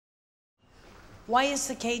Why is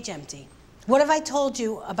the cage empty? What have I told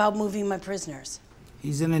you about moving my prisoners?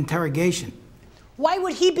 He's in interrogation. Why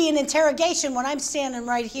would he be in interrogation when I'm standing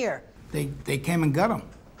right here? They came and got him.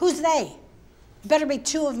 Who's they? Better be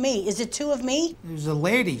two of me. Is it two of me? There's a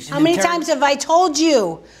lady. How many times have I told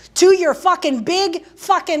you to your fucking big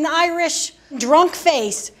fucking Irish drunk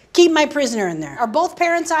face, keep my prisoner in there? Are both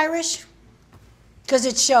parents Irish? Because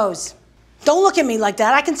it shows. Don't look at me like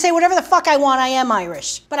that. I can say whatever the fuck I want. I am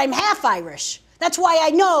Irish. But I'm half Irish. That's why I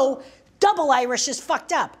know double Irish is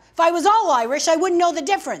fucked up. If I was all Irish, I wouldn't know the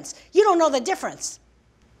difference. You don't know the difference.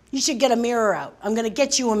 You should get a mirror out. I'm gonna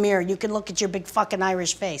get you a mirror. You can look at your big fucking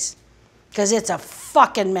Irish face. Because it's a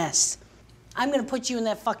fucking mess. I'm gonna put you in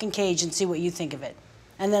that fucking cage and see what you think of it.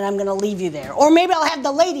 And then I'm gonna leave you there. Or maybe I'll have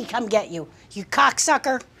the lady come get you, you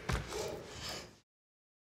cocksucker.